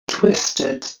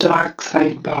Twisted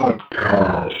Darkside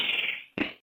podcast.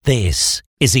 This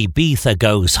is Ibiza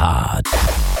Goes Hard.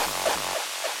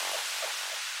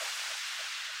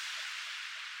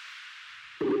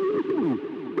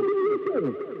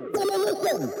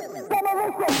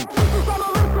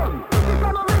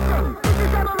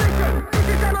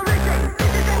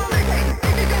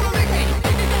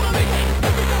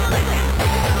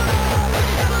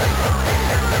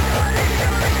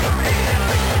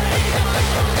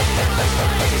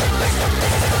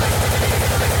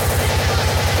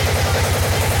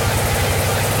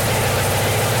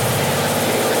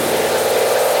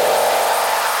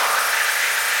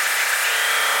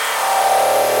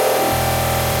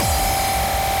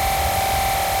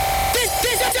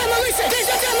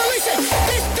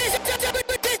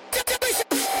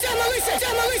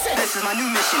 This is my new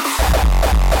mission.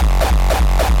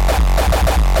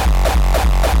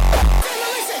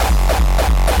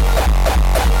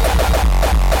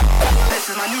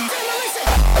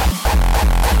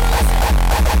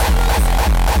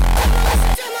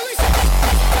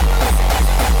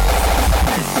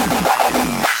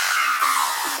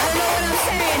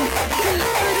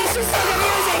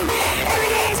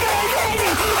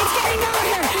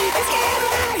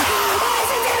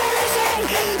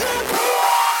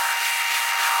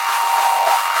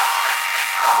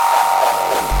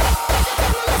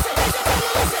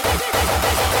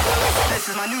 This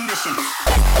is my new mission.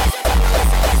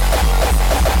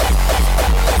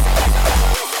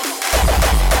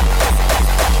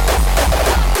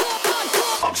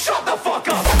 Oh, shut the fuck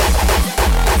up.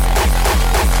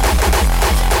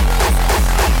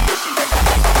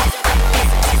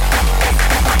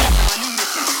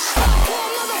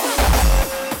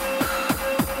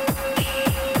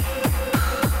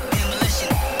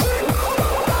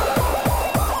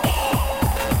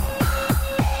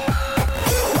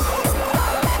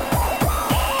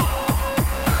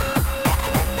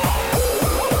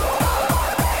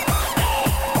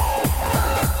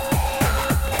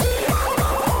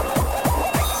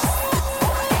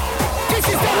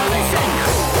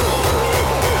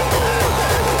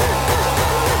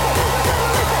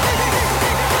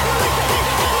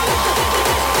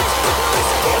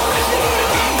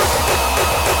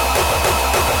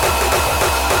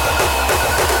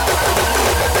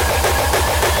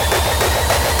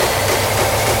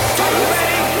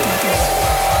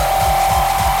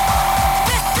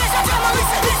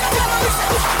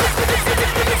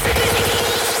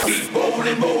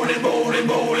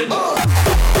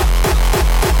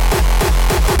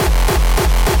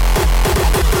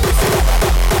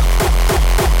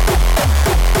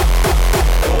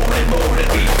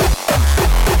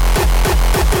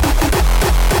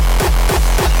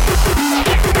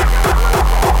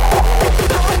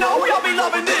 No, we all be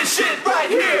loving this shit right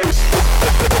here.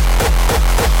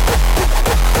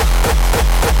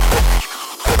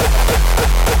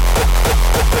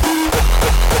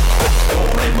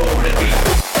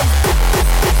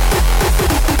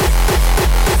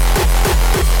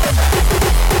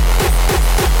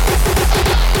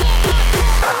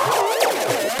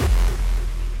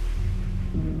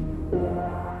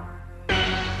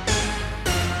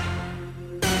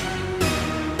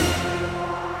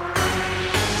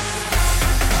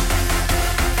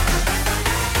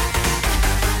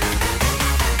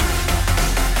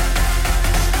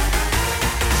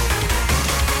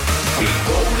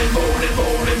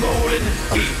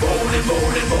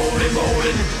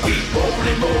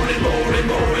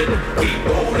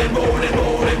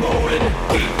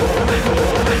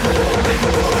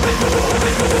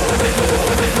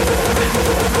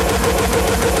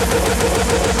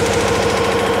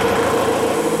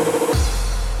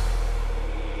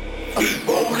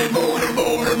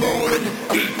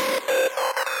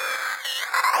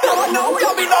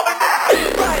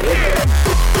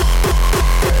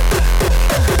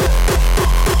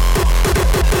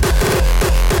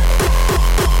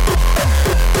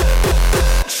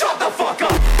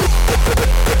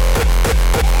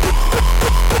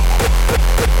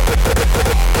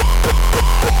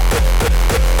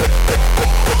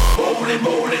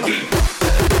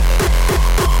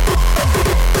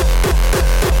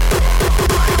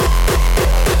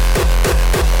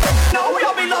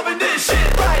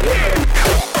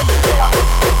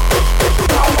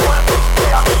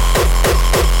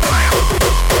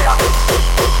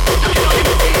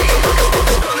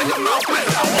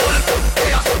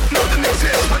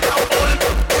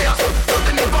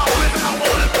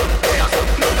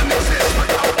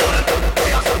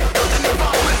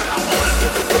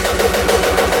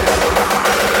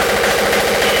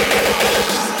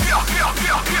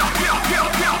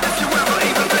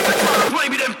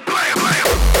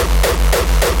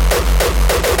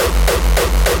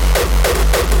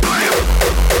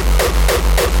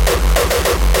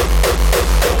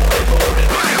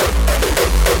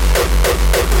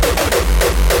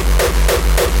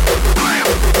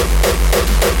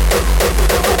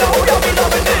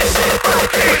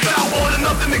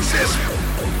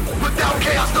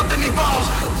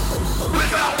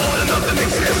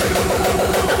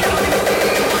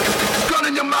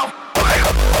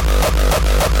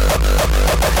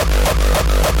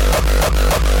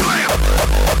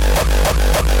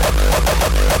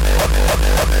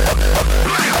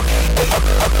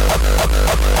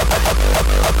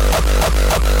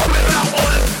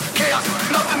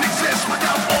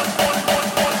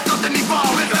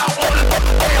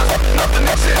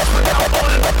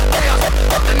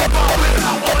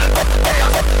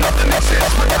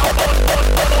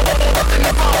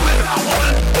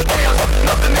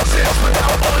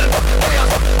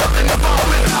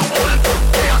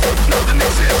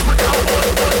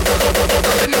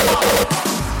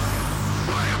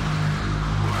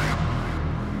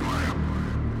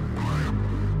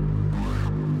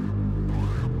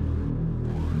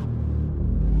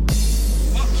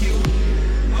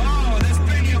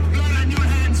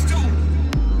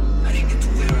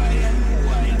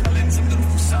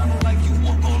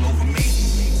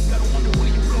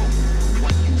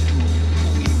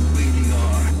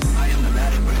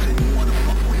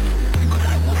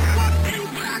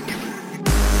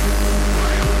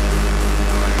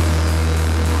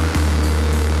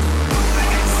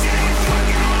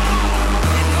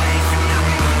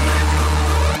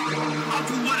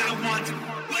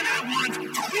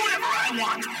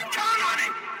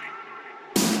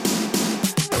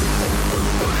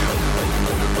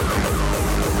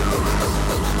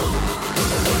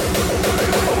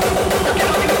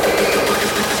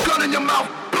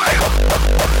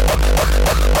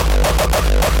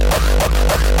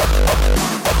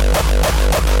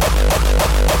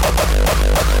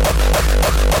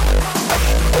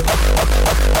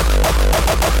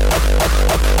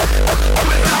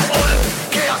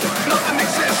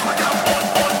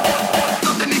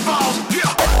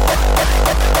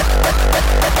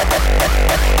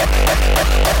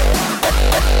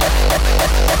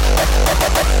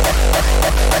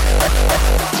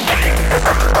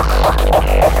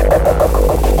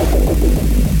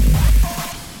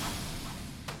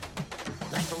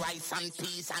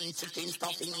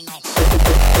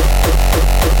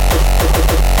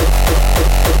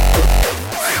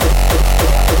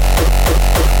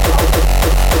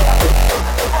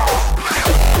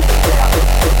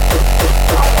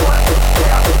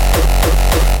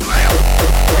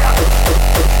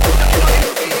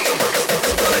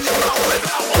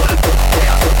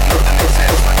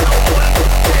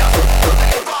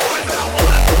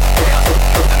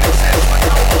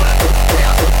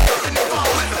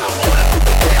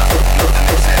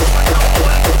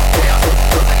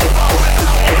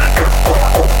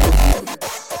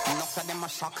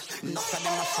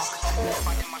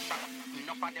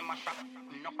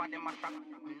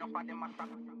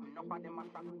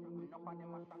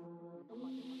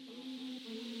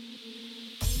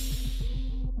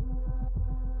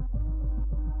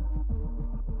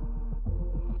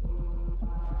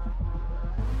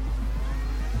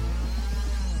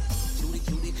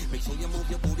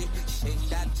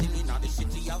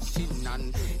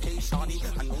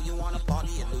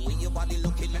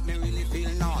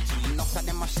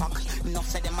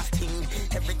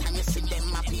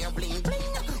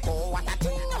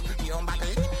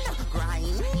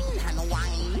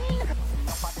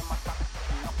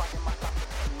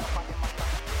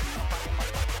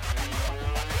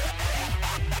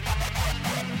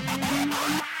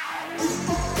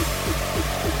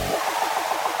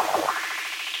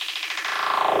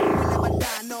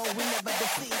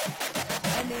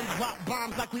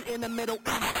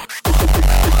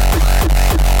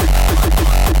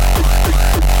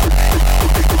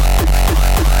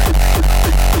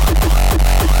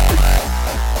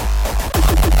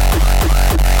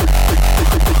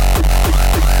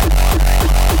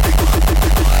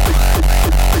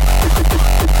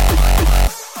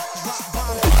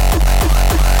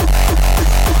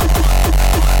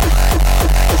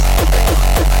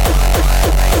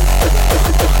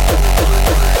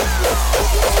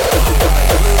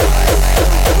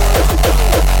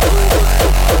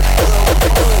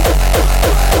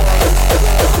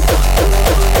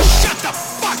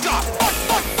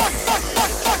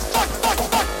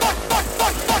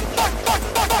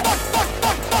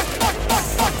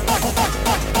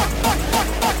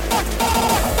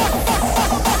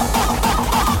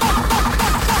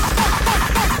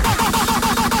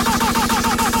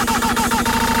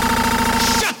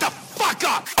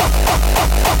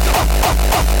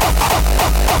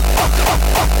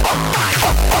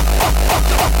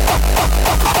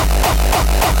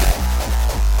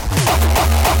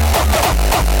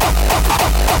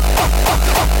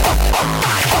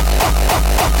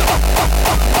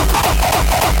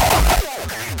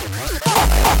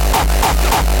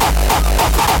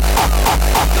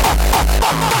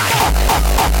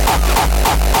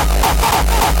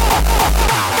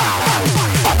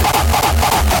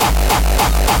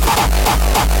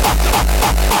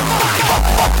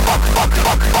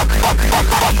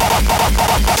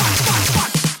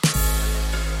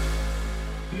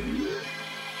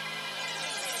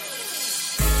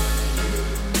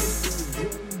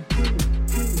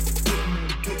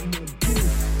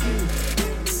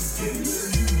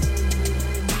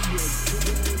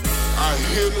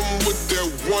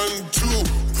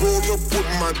 up with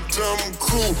my dumb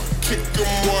crew. Kick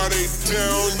them while they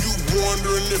down. You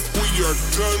wondering if we are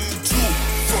done too?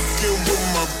 Fucking with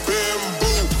my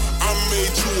bamboo. I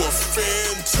made you a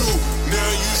fan too. Now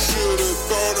you should've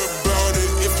thought about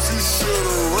it if you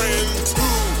should've ran too.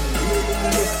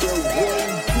 With that 1,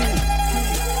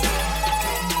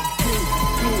 2,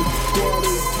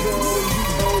 3, 4, 5,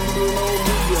 6, 7, 8, 9,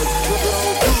 10,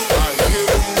 11, 12. I hit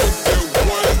 'em with that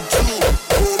 1, 2.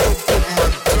 Pull up with my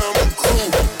dumb crew.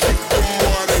 Kick them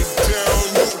while they down.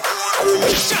 You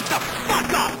wondering. Shut the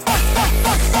fuck up!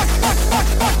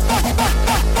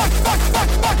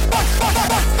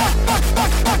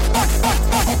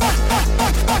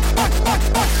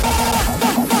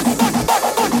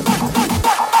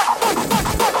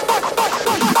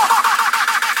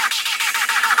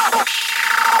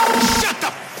 Shut the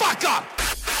fuck up!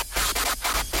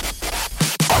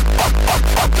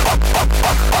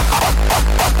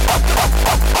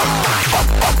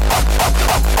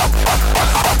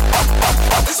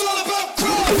 It's all about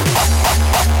crime.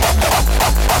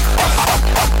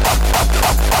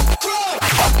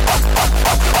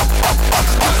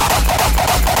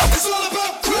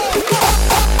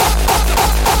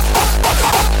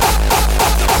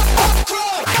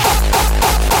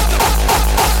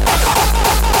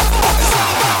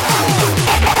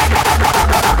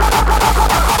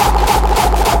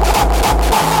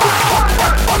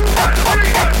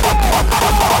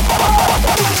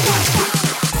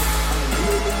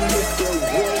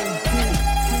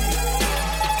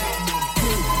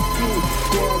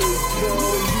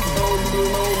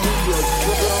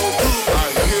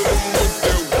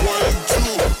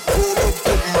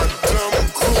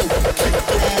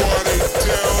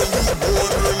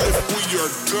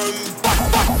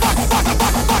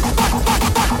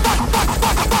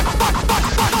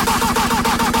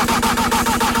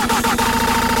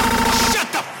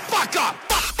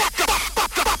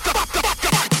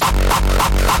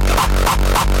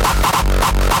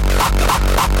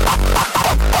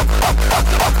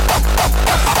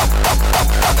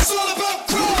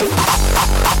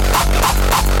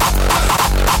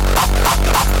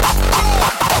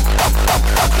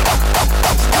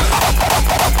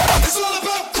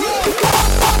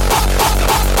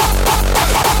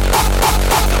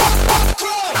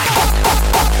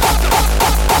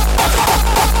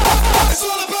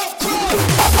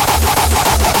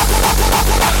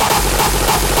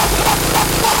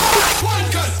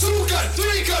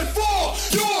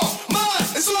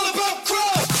 It's all about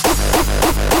crime.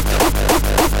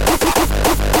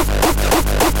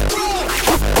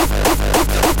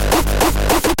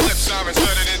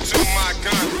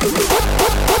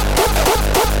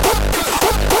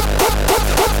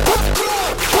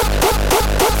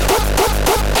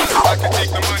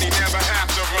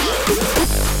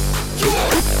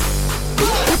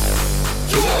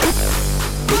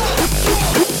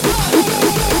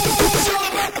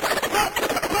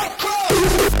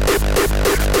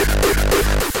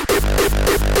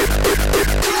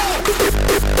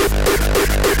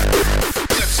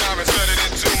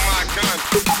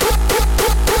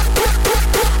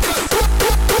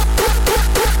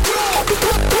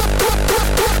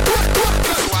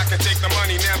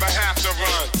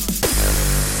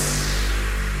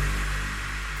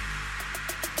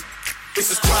 This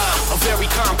is crime, a very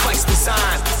complex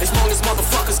design. As long as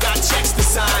motherfuckers got checks to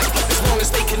sign, as long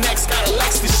as they connects, got a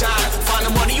Lex to shine. Find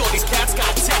the money, all these cats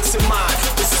got texts in mind.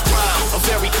 This is crime, a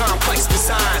very complex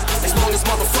design. As long as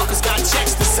motherfuckers got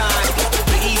checks to sign,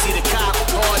 they're easy to cop,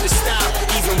 hard to stop.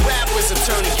 Even rappers are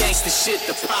turning gangsta shit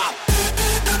to pop.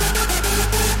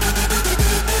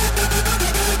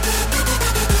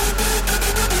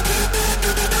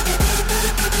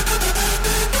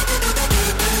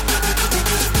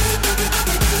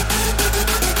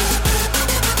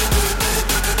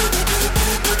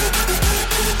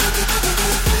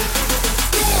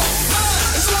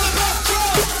 It's all about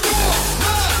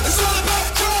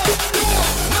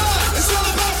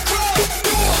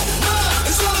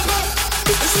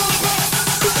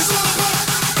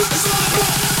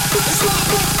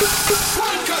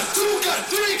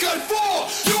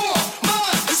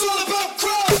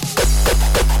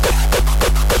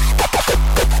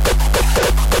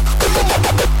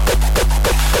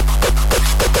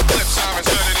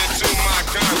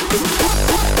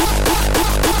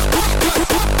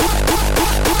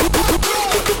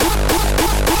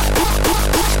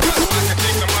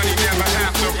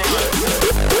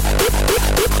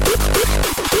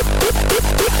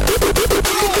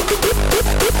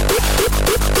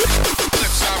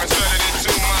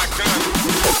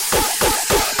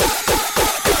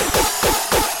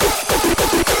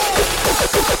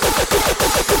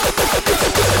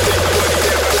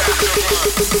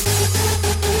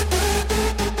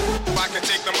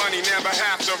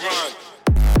to run.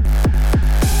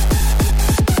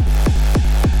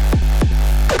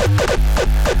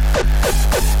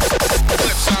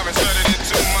 Flip side and turn it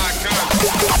into my gun.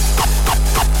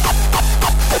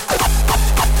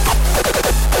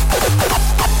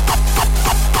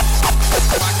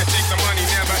 If I can take the money,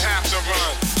 never have to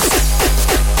run.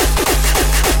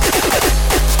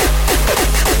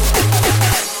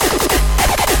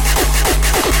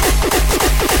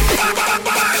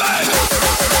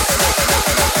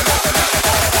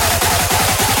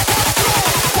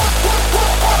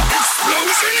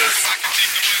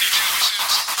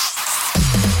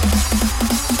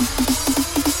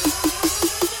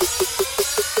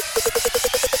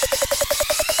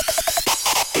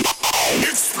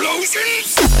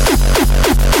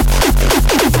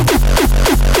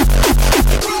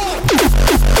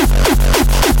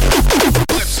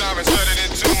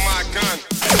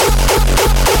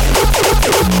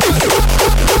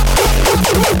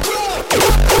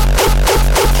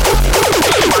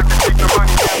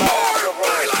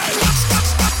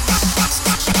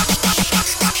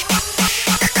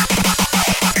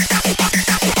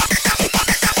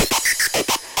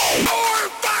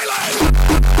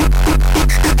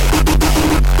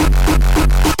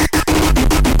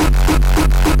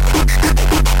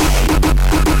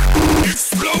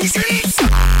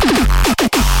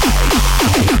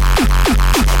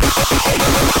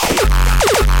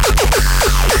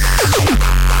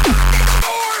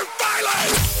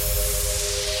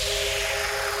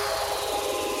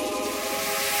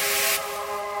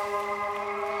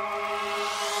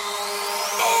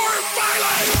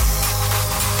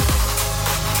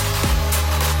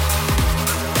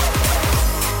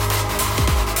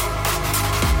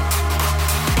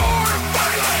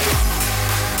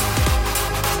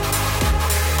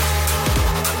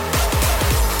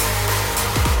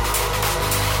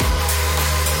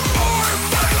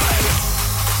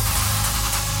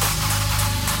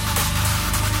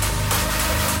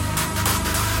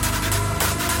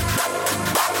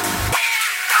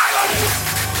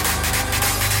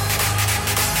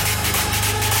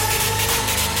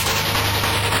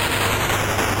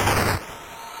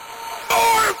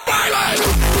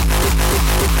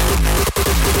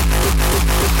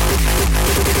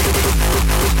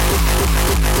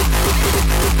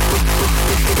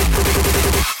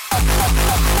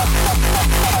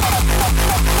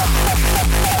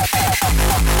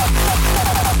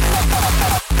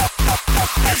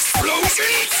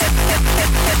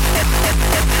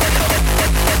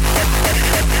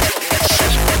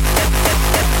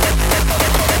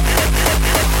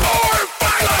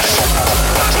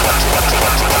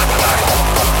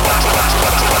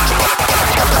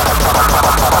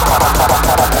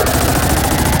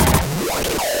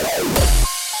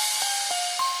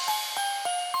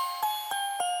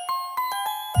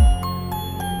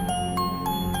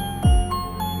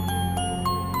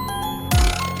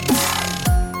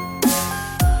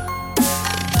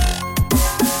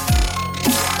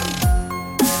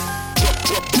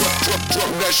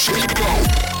 That shit go.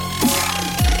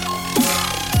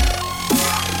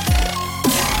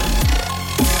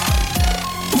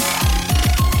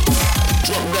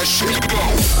 Drop that shit go.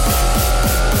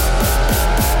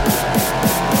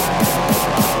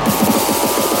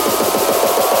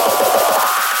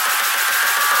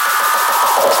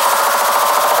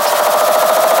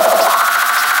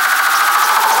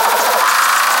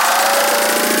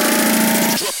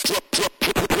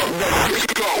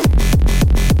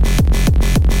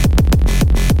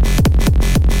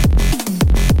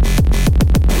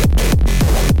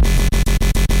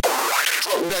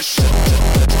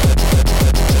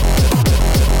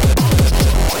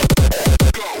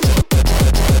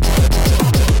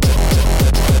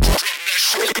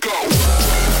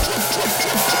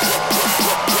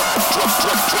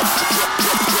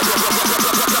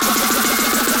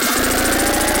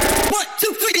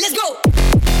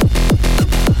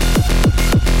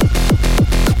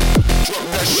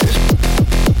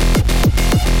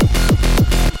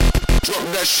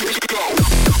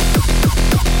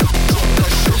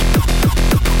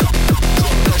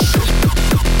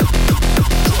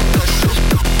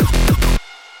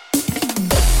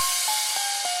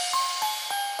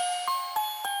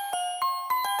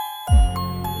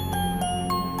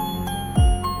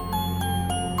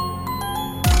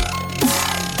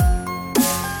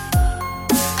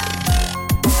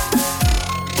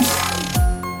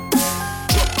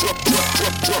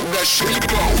 That shit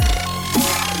go.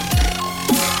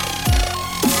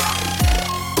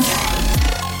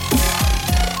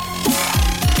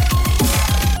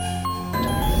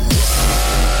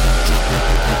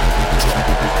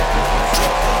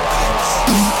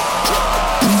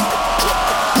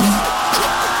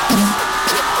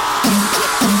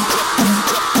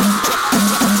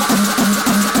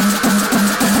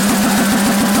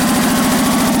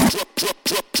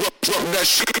 that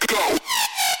shit go.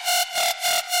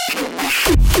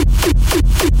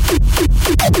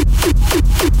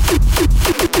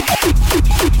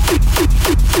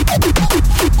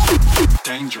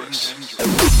 Dangerous.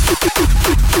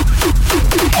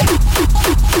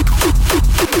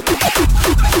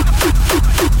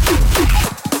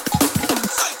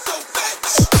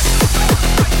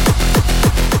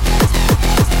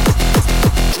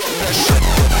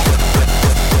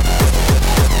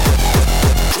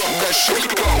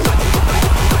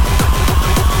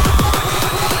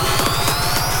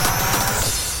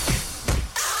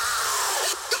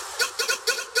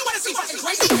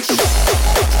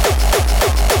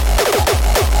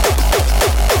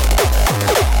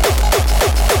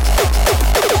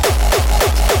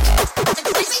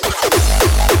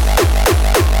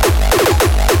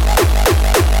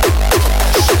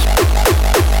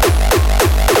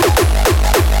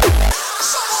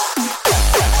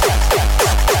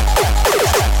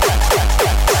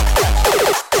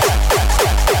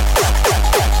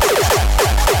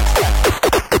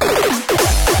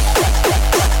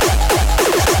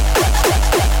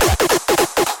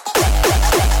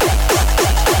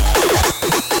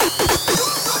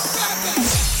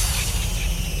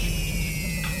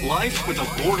 Life with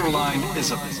a borderline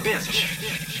is a bitch.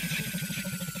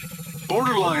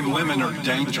 Borderline women are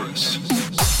dangerous.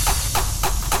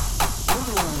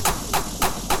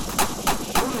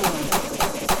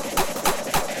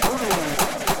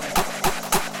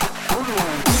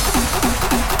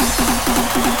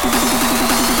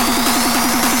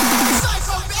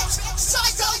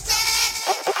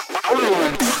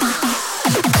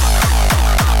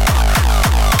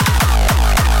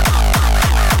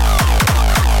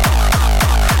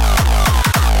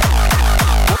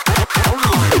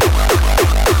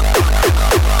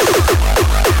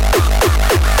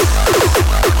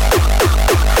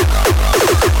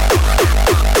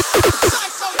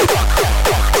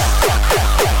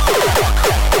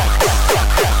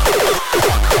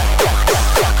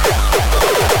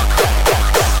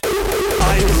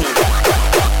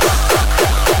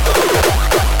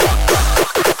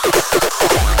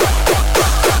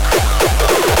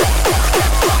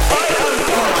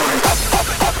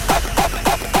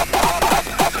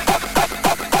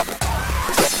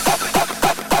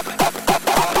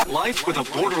 Life with a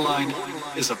borderline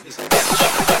is a bitch.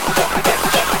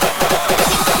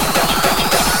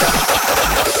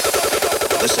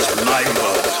 This is my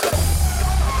world.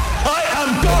 I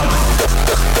am God!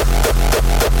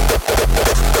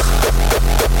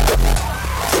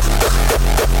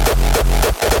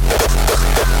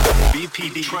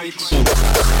 BPD traits.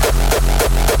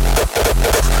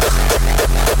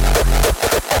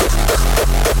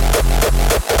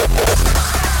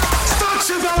 Start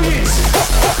civilians!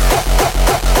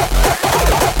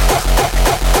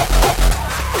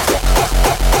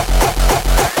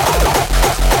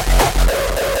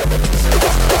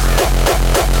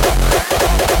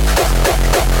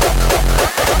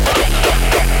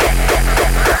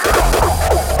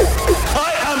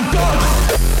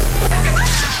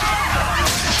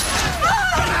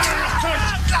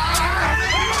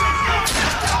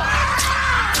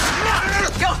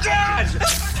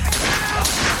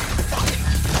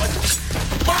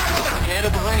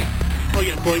 Oh,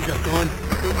 your boys are gone.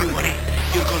 Don't you worry.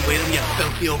 You're gone with them, you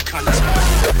filthy old cunt.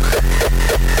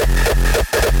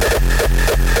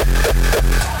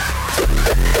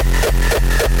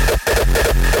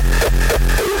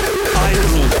 I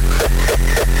rule.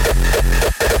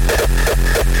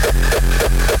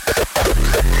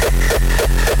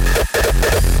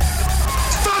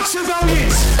 Fuck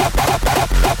civilians!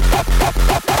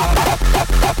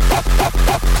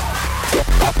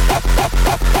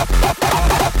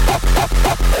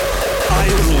 I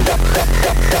rule.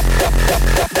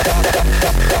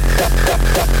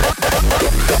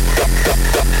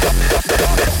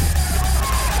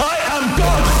 I am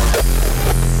God!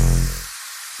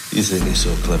 You think you're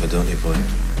so clever, don't you, boy?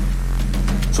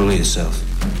 Fool of yourself.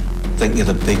 Think you're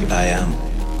the big I am.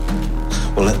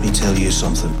 Well, let me tell you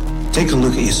something. Take a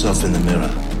look at yourself in the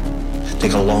mirror.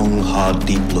 Take a long, hard,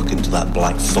 deep look into that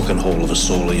black fucking hole of a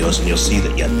soul of yours and you'll see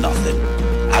that you're nothing.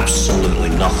 Absolutely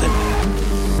nothing.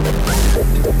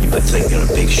 You might think you're a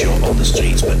big shot on the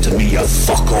streets, but to me you're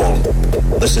fuck all.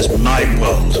 This is my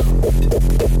world,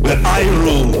 where I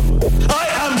rule. I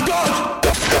am God!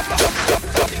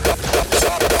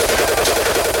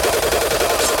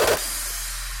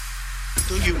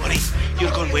 Don't you worry.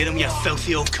 You're gone with them, you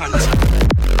filthy old cunt.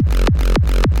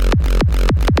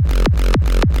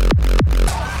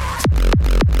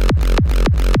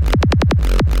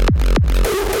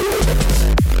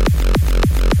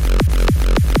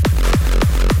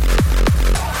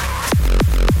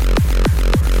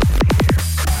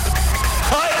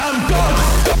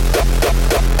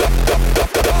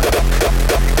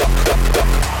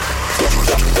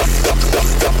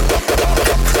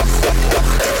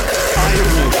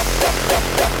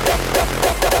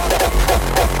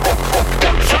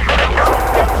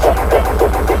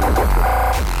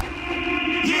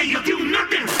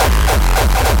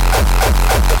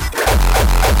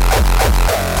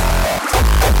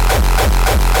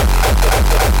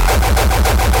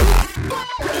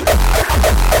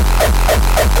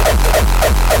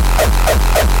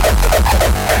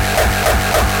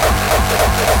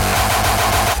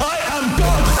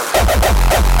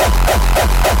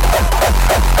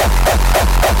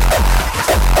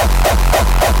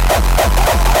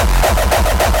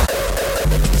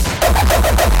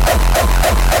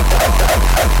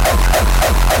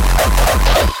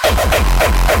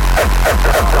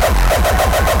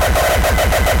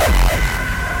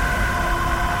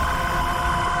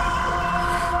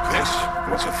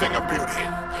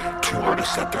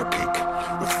 artists at their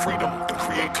peak with freedom and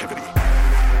creativity.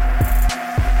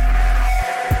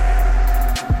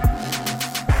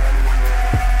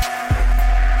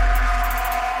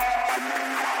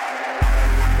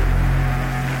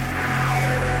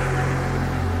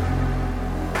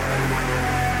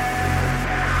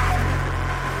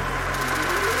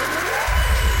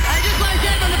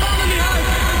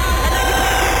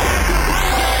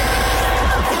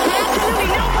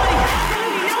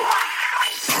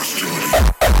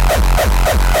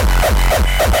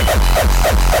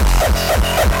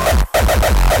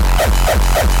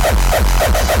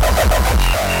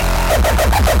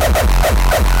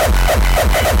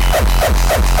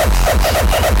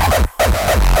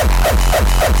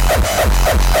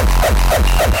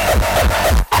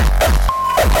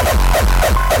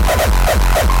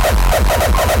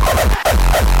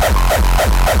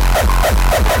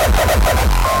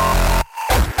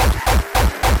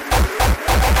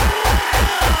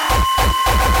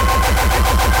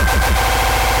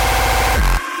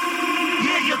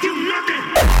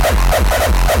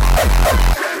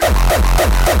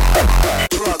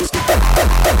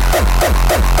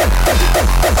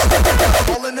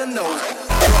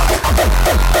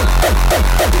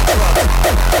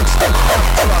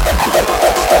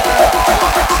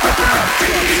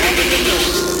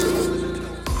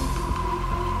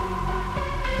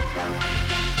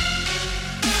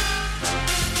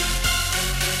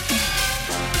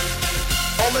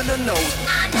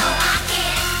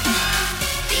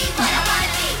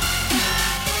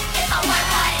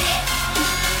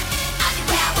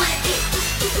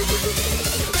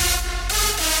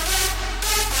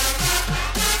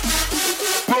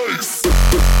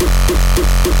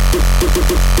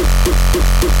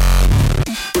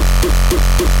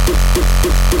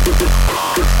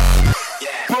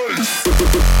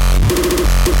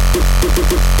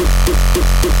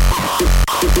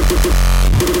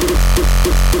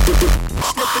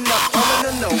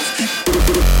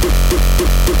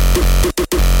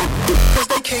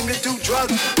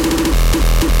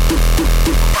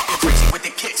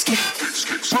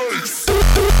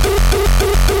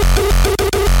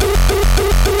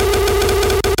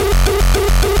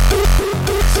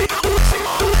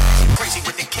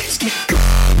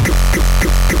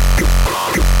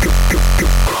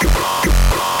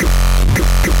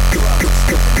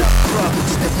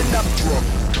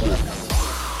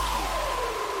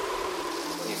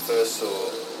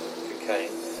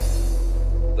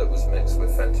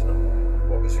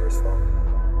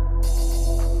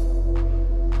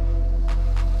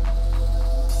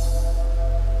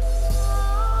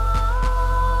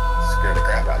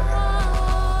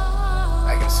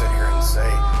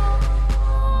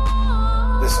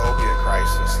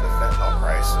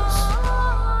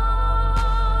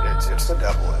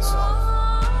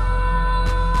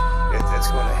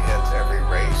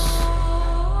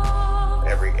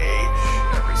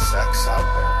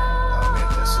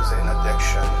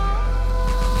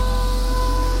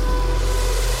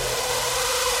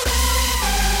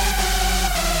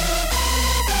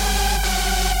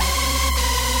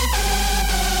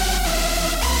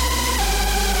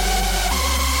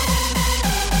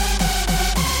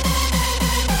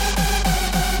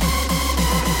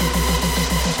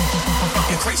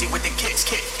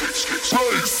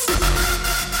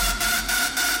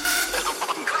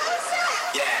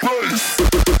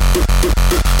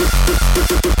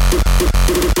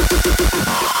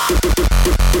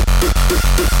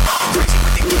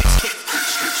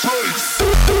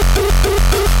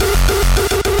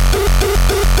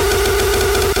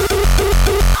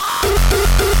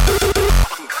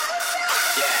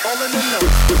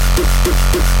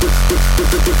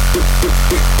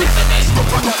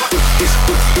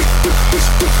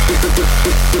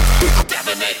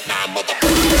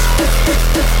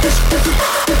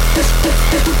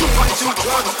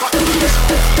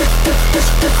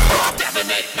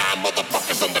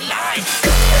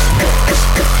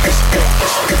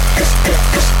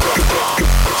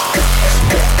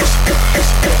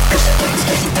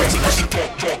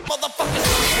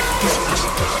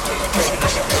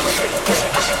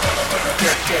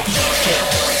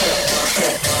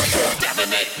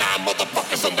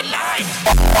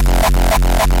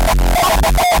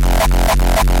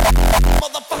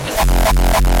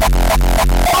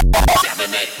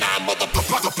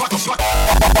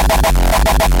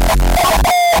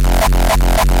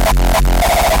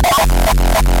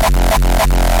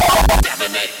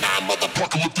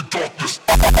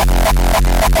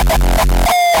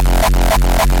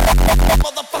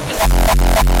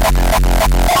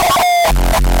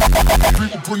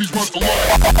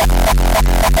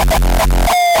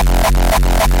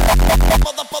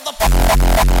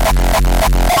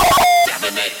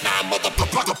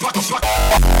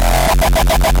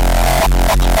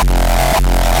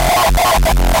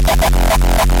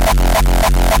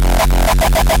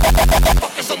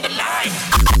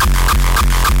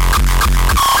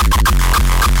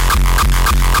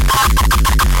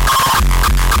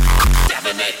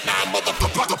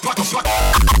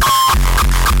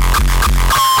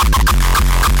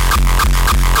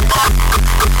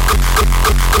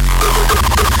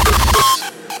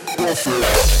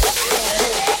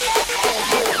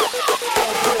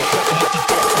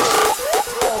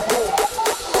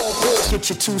 Get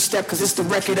your two-step, cause it's the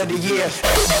record of the year.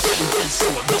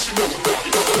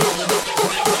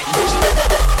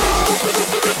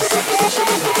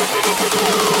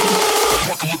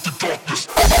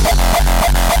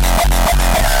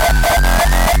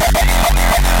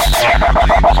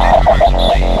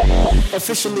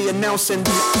 Officially announcing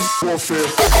warfare.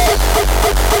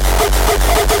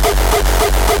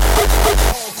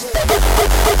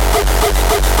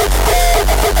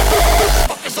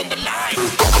 Fuckers on the line.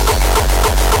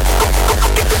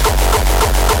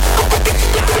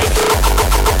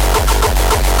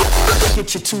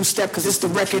 Get your two-step, cause it's the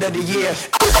record of the year.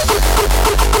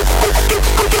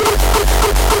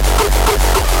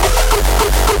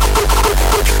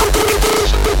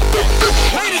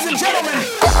 Ladies and gentlemen.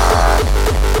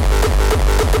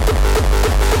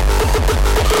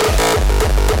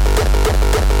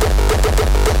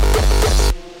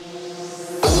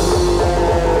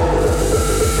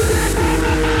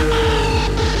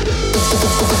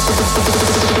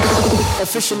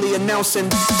 Officially announcing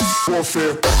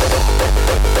warfare.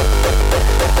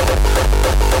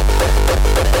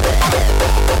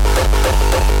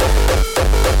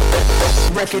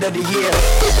 Record of the year.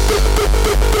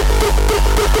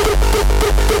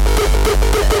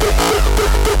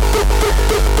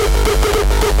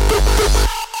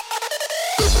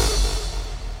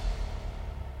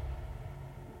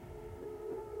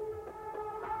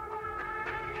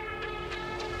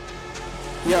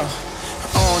 Yo.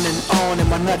 On and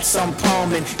my nuts I'm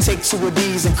palming. Take two of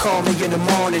these and call me in the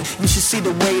morning. You should see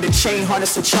the way the chain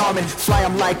harness are charming. Fly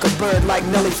 'em like a bird, like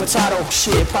Nelly Furtado.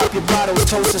 Shit, pop your bottles,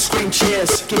 toast and scream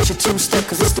cheers. Get your two-step,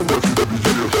 cause it's the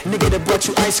nigga that brought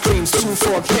you ice creams, 2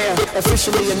 for a pair.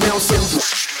 Officially announcing.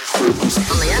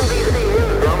 From the NBC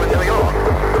newsroom in New York,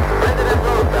 President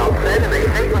Roosevelt said in a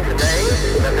statement today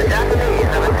that the Japanese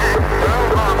have attacked Pearl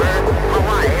Harbor,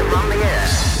 Hawaii from the air.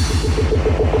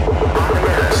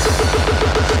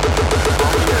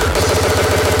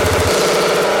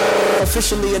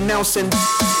 Officially announcing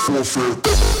warfare.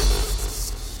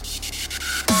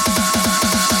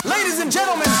 Ladies and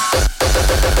gentlemen.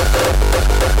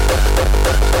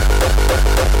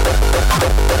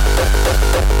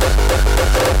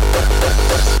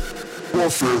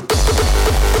 Warfare.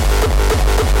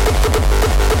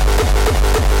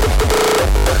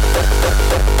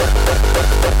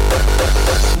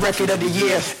 Record of the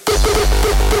year.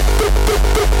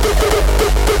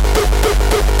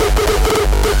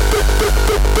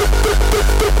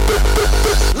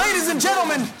 Ladies and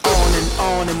gentlemen,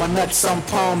 on and my nuts I'm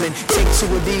palming. Take two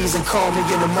of these and call me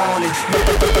in the morning.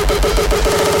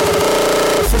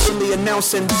 Officially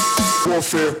announcing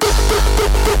warfare.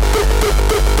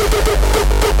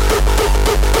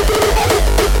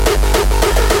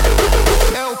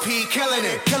 LP killing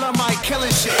it, Killer Mike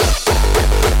killing shit.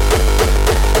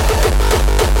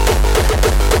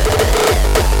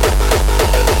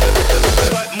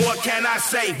 What more can I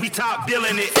say? We top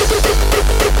billing it.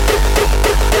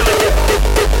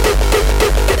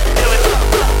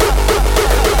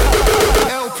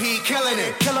 LP killing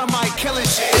it, Killer Mike killing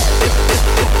shit.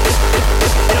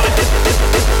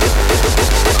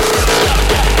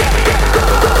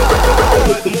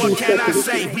 What more can I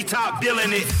say? We top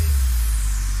billing it.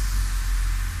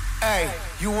 Hey,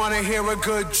 you wanna hear a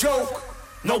good joke?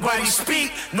 Nobody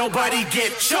speak, nobody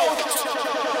get choked.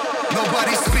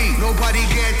 Nobody speak, nobody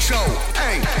get choked.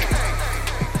 Hey.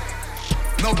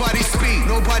 Nobody speak,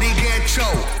 nobody get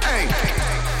choked. Hey.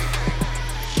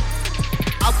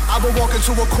 I will walk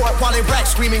into a court while they rack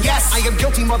screaming, yes, I am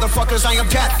guilty, motherfuckers, I am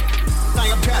death. I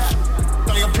am death.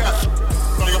 I am death.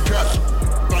 I am death.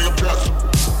 I am death.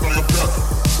 I am death.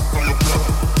 I am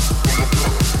death.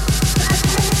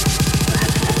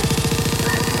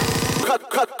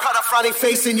 Cut a frowny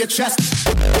face in your chest.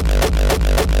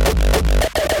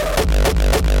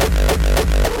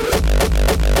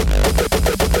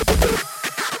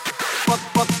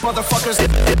 Motherfuckers.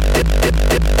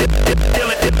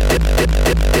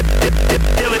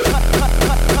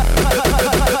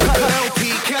 LP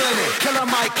killing it. Killer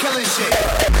Mike killing shit.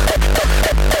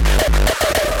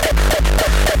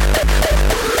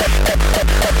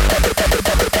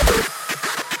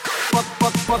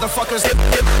 Motherfuckers.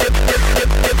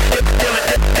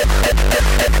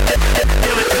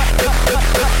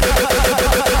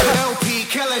 LP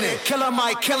killing it. Killer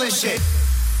Mike killing shit.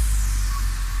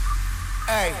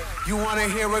 Hey, you wanna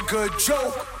hear a good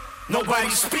joke? Nobody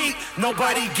speak,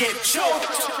 nobody get choked.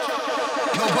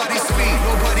 Nobody speak,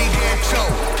 nobody get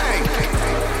choked. Hey.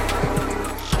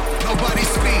 Nobody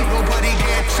speak, nobody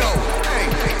get choked. Hey.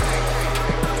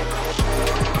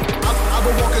 I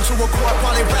will walk into a court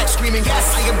while they rack screaming,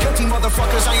 yes, I am guilty,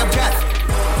 motherfuckers, I am death.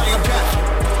 I am death.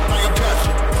 I am death.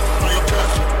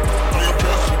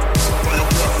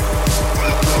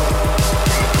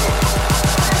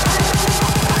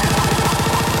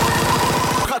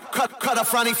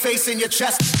 frowny face in your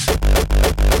chest.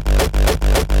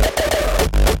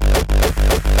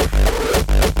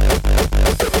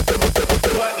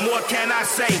 What more can I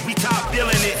say? We top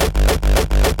billing it.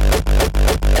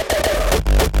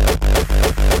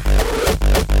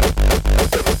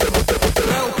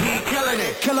 LP killing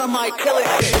it. Killer Mike killing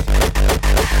it.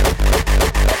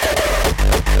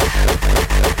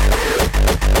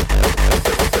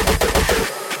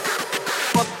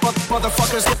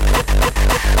 Motherfuckers.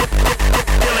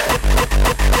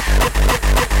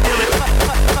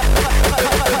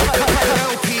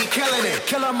 LP killing it.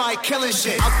 Killer Mike killing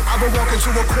shit. I will walk into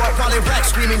a court while it racks,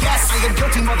 screaming, yes, I am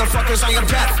guilty, motherfuckers, I am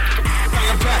death. I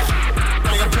am death.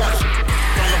 I am death.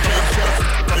 I am death.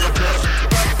 I am death.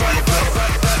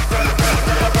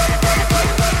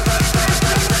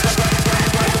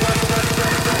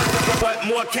 What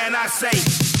more can I say?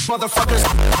 Motherfuckers.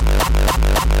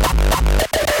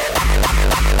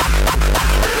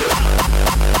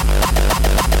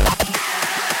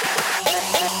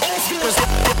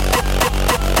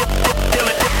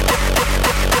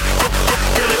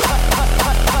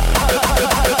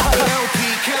 LP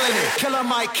killing it. Killer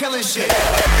Mike killing shit.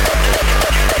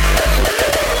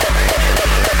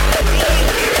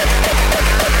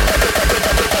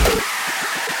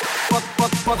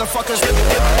 Motherfuckers.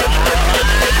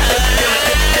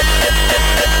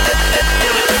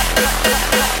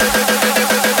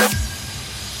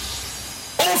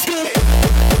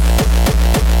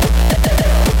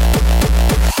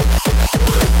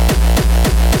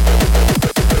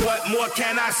 What more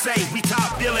can I say? We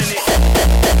top billing it.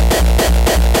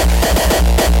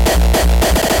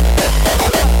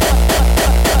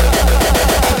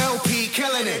 LP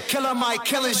killing it. Killer Mike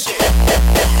killing shit.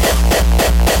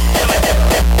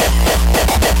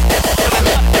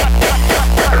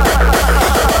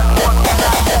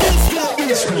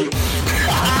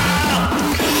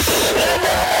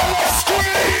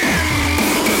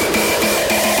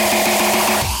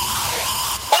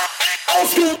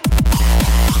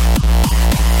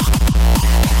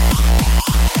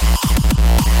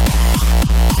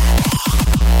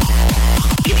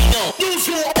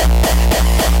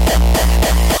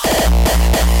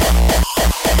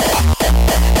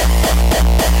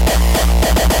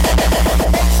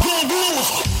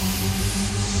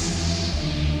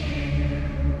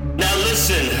 Now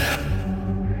listen.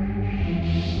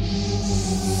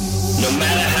 No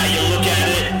matter how you look at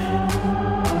it,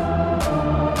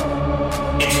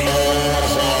 it's all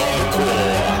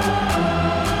hardcore.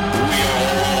 We are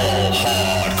all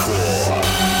hardcore.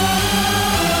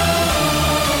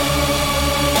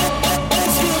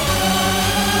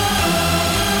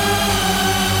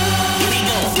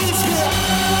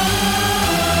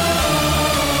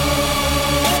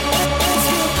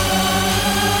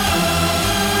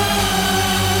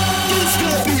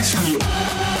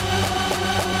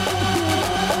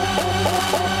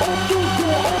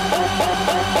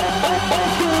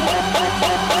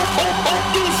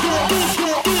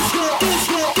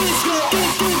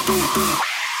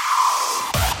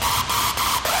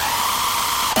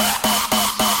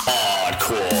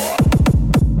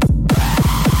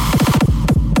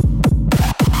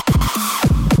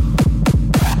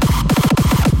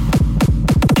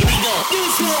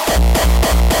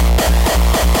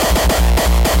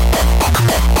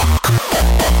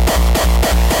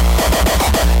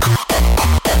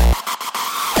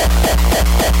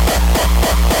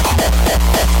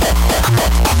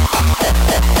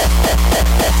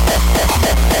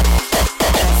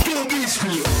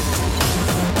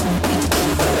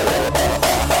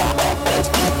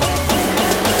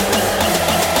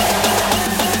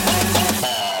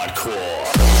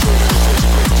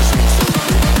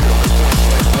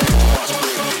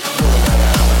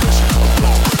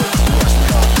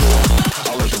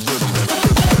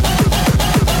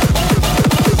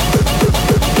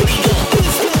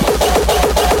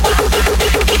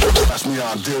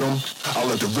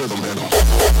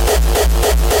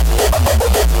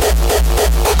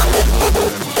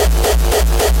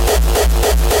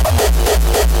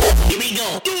 Here we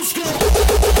go.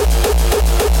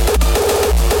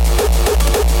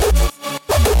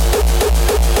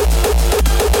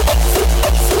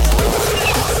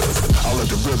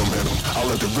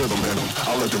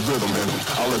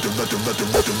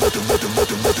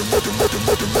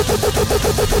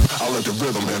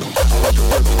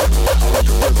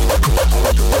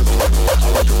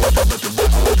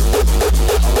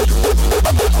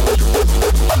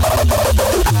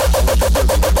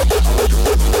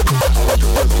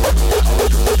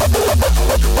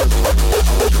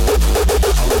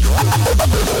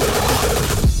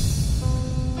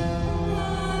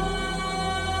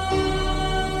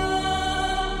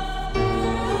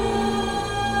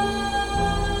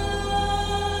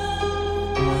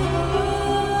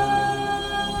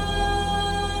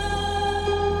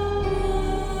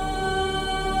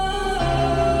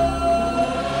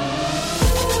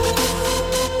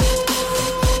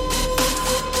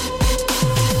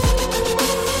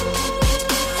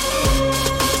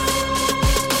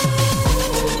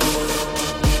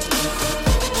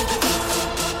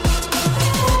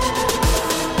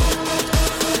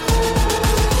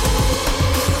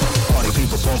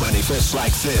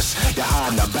 fist. You're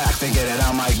hiding the back, thinking that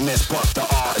I might miss, but the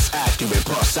art is accurate.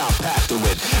 Plus, I'll pack to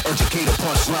it. Educated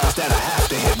punchlines that I have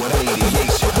to hit with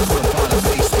radiation. Put up on the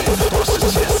basement, bust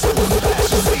his chest, so bash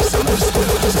his face. I'm understood.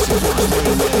 Since he was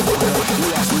rain man,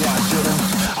 you ask me how I get him,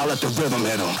 I'll let the rhythm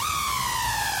hit him.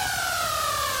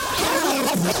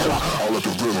 I'll let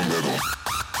the rhythm hit him.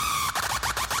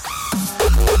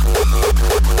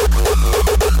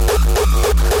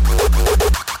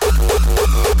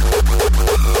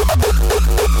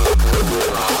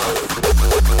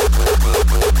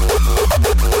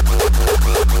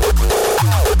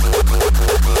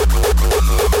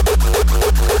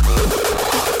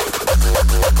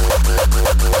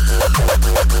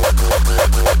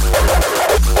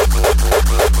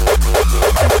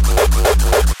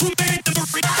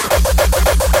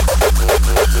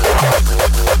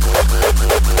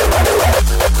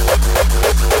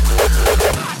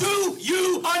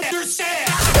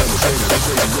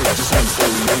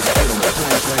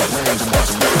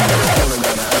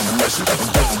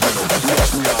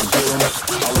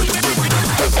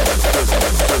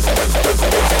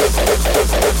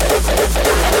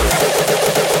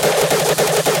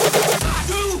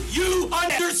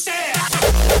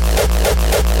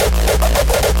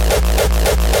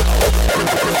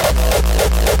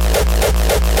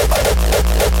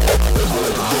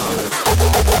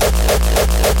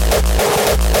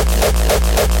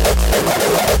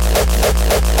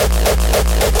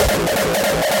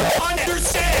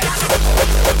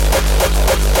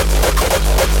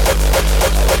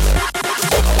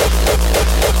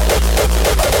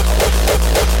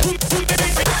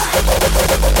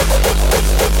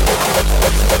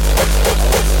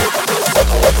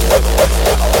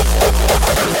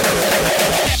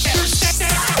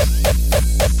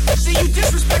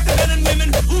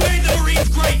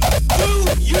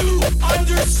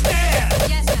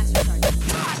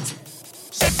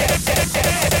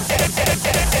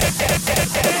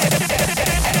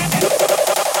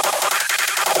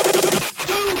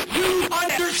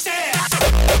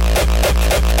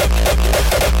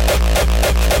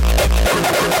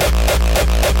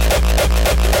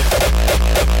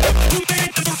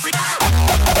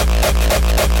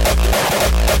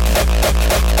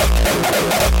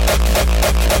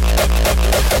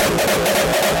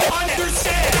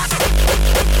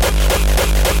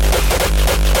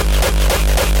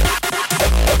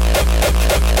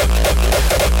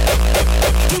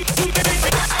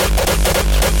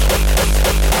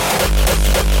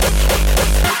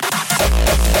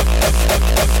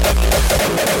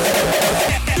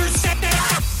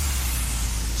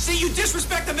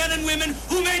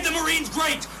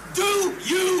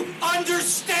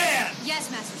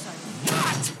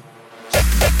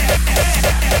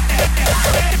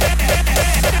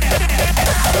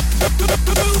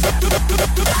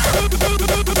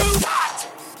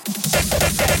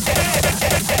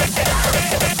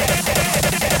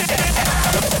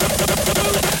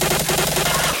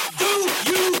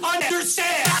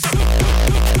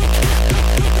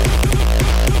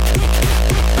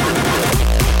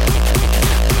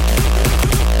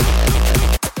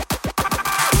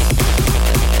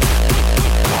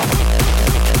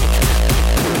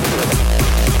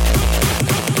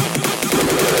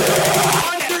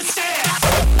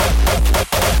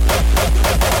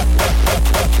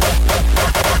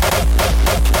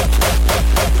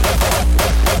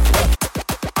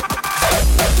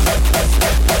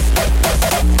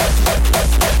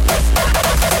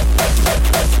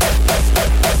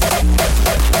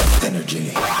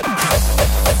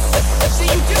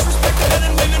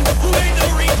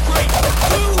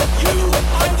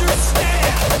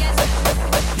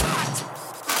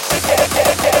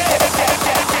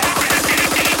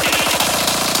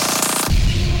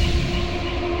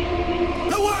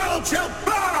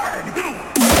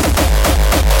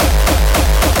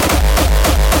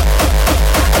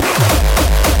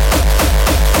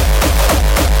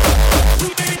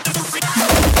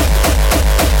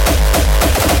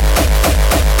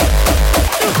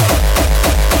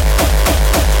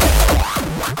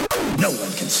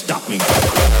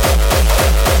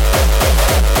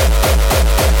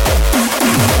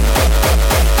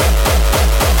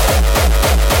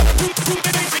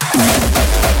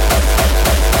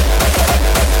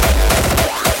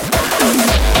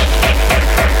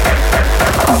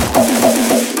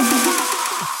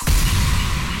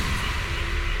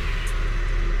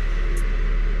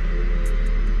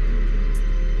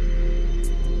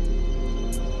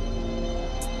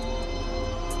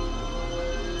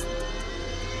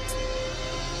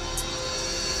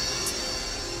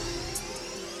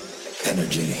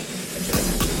 energy.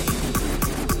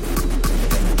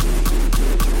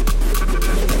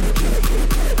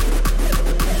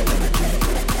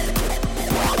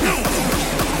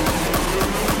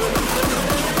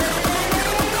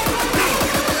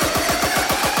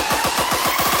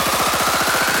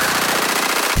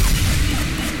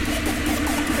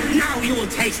 you will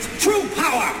taste true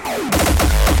power!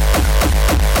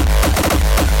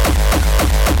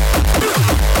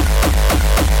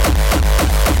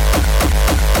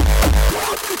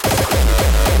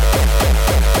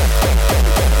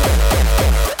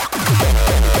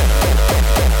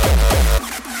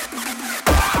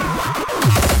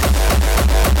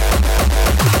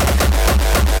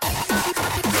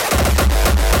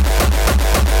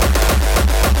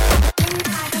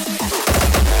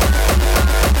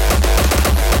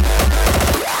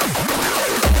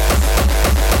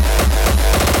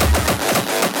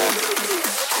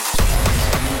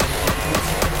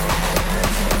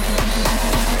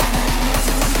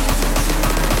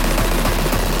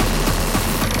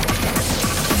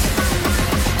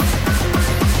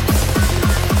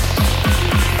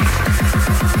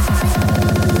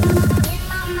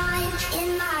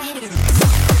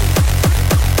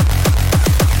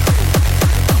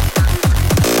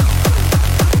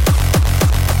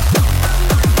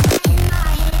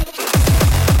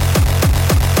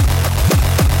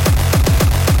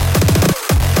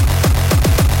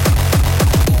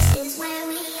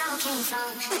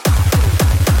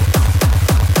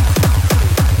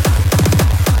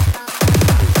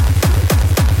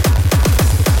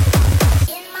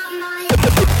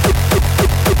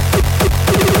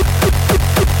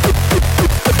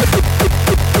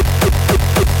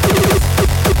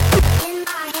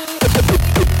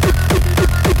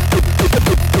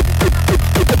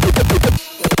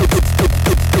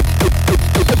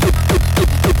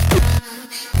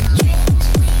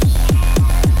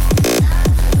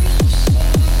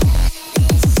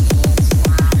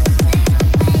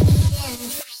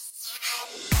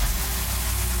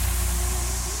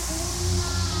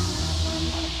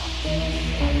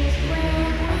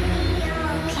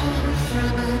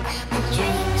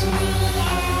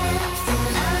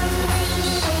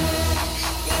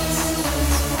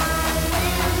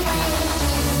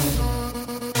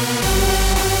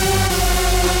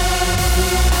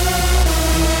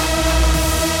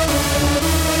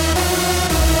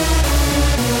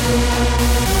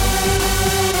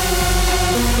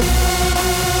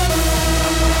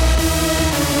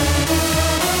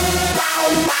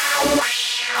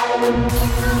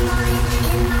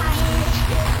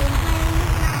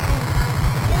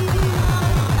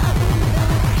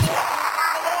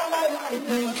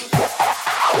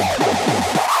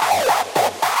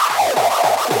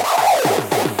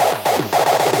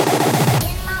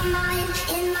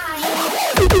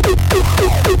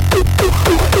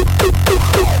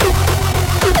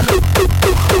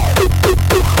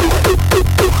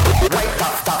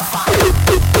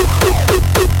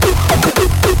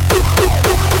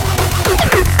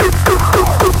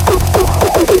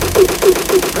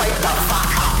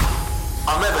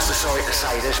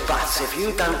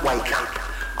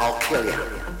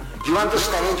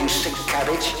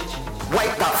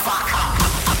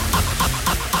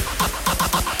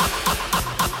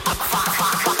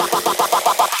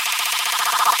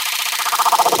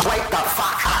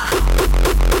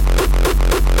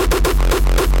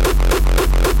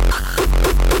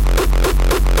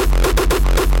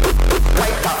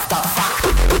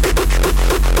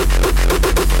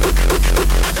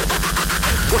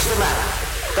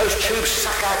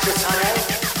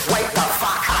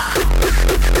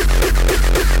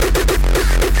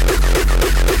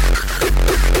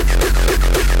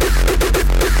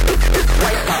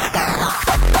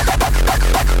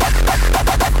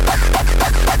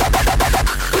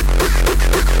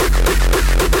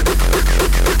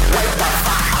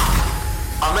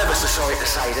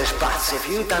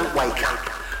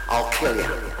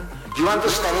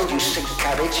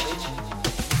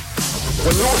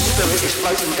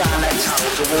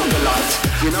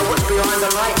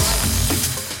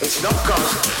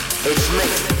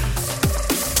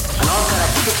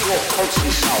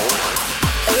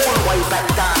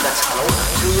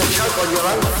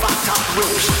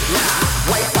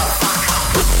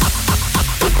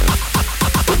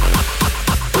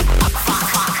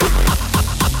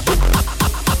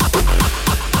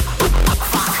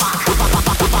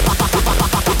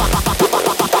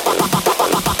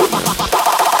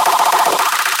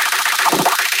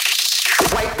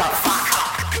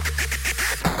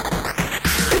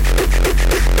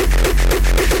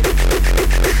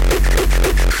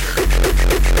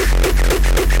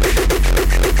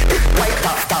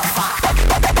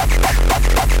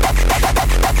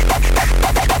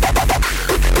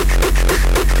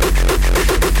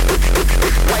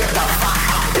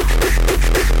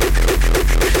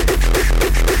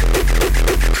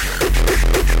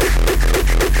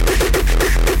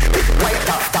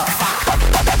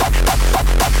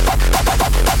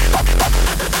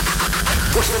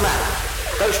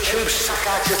 Those tubes suck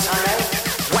out your tongue.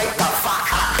 Wake the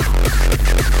fuck up.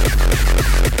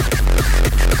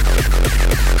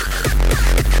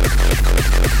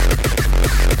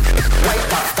 Wake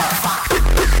the fuck up.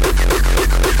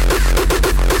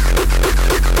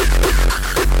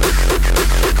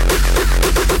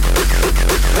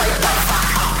 Wake the fuck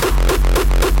up.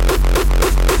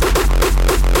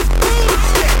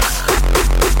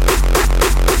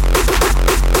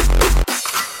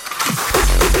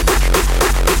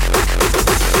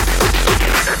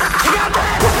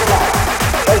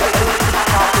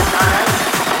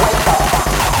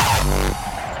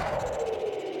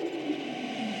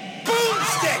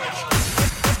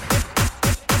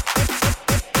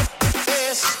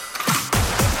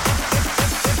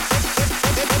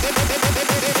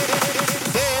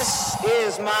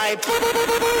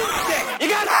 You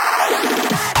got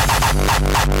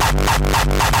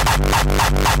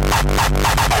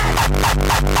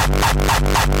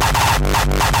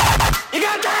You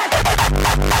got that?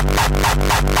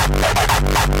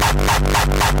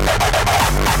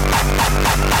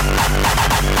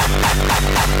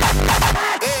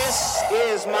 This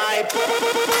is my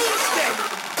boomstick.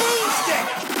 Boomstick.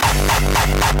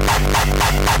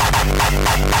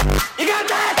 You got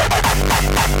that?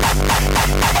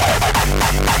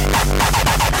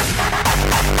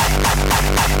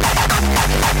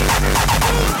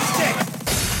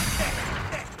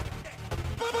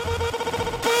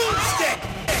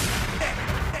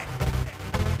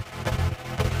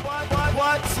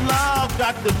 What's love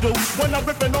got to do? When I'm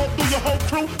ripping all through your whole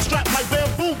crew, strapped like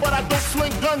bamboo, but I don't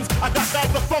swing guns. I got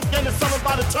bags of funk and it's selling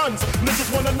by the tons. Niggas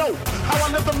wanna know how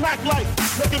I live the Mac life,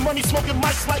 making money, smoking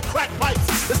mics like crack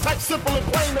pipes. It's type simple and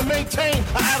plain to maintain.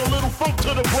 I add a little funk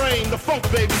to the brain, the funk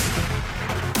baby.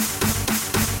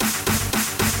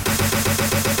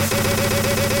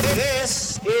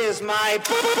 This is my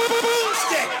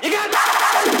boomstick. You got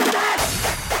that? You got that?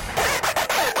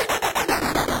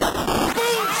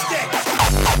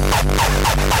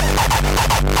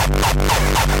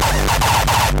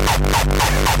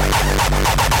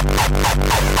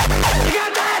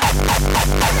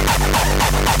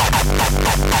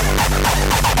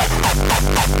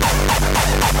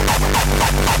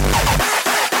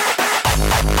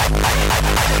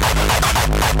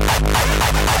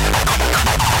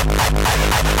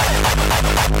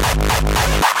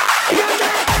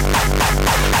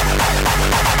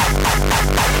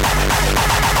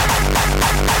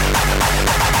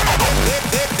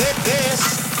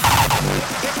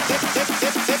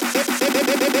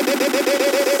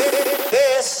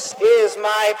 This is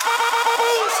my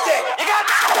boomstick. You got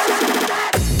that?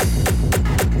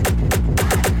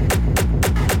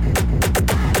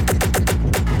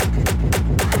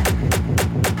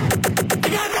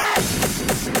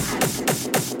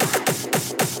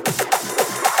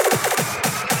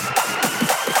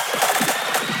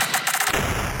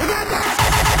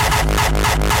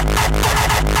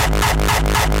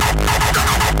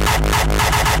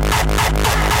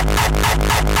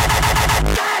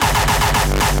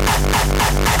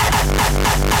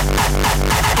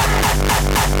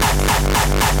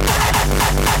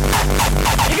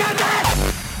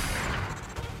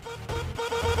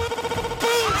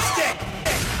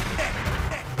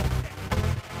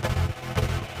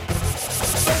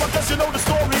 You know the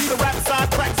story, the rap side,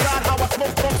 crack side, how I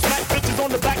smoke from smack bitches on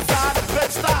the backside.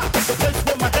 Bed style, the place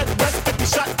where my head rests, 50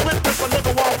 shot clip, if a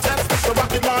nigga won't test. The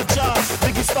rocket launcher,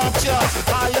 Biggie stomp ya,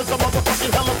 high as a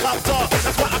motherfucking helicopter.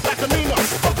 That's why I pack a Nina,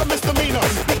 fuck a misdemeanor,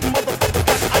 beating motherfuckers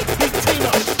like Ike beat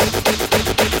Tina.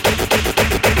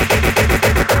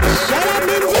 Shut up,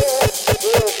 Minzy!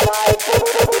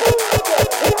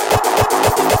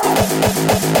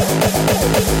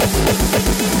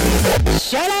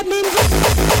 Shut up, Minzy!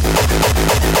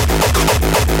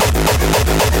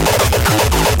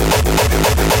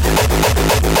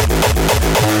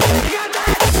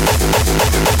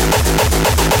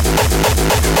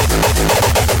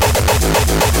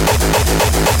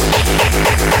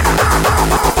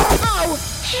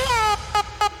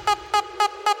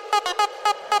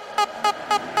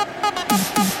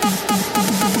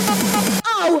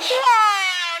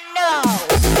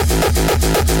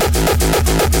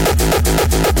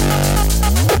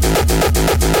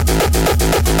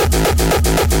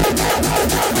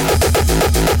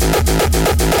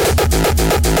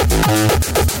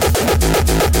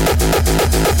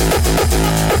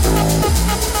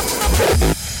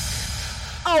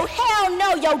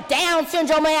 Down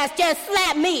syndrome ass just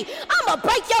slap me. I'ma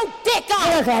break your dick off.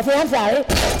 Hello, Classy, I'm sorry.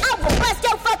 I will bust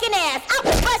your fucking ass. I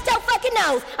will bust your fucking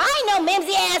nose. I ain't no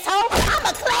mimsy asshole. I'm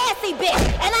a classy bitch,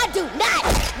 and I do not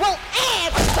want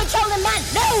ass controlling my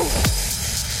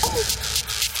nose.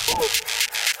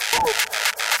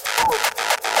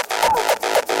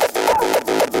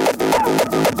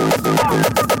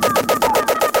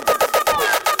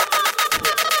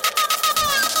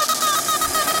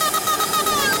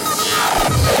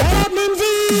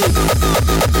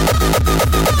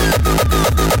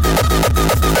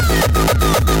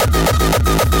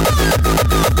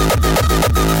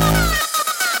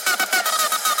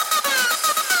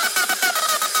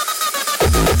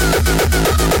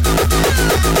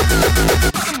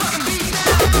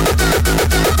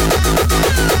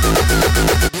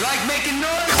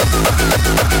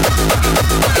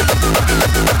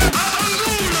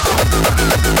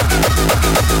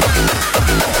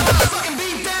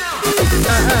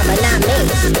 But not me.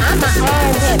 I'm my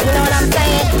own pimp, you know what I'm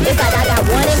saying? It's like I got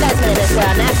one investment in this world,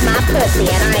 and that's my pussy,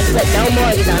 and I ain't put no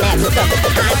mortgage on that. So I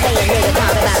ain't paying niggas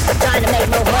talk about trying to make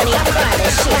more money. I'm trying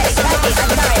this shit. I'm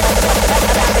sorry about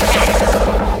the cat.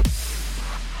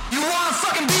 You wanna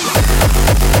fucking beat?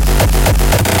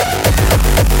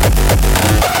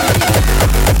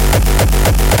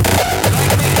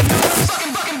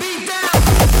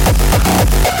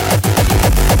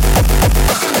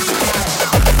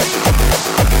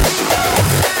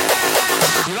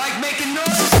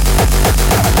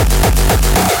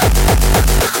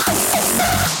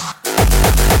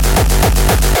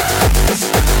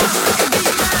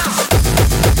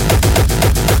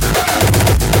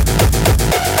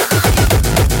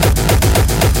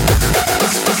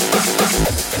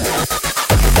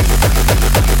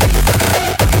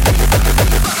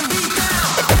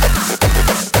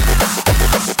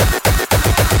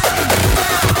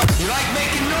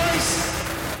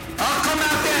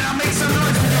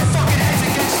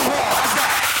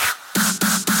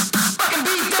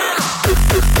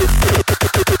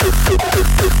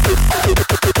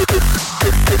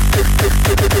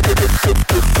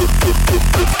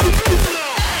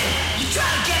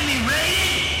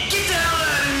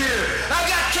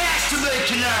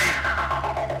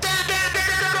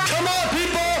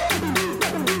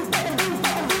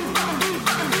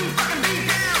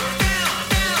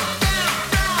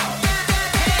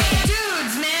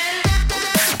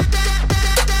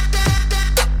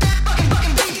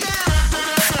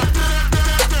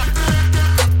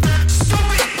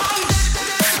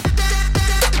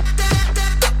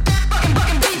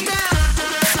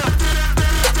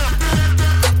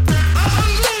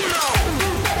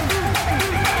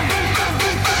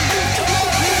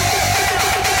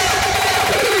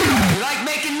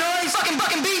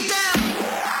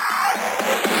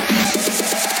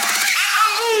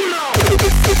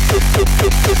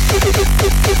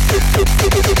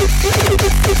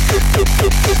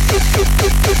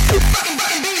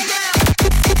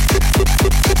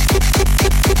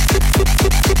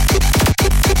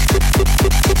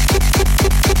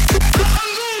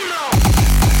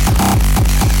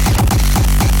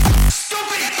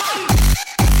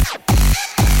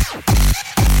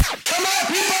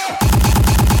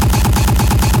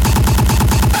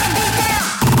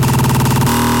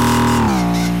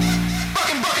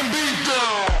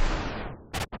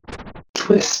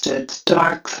 Twisted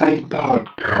Darkside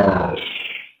Podcast.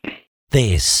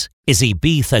 This is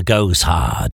Ibiza Goes Hard.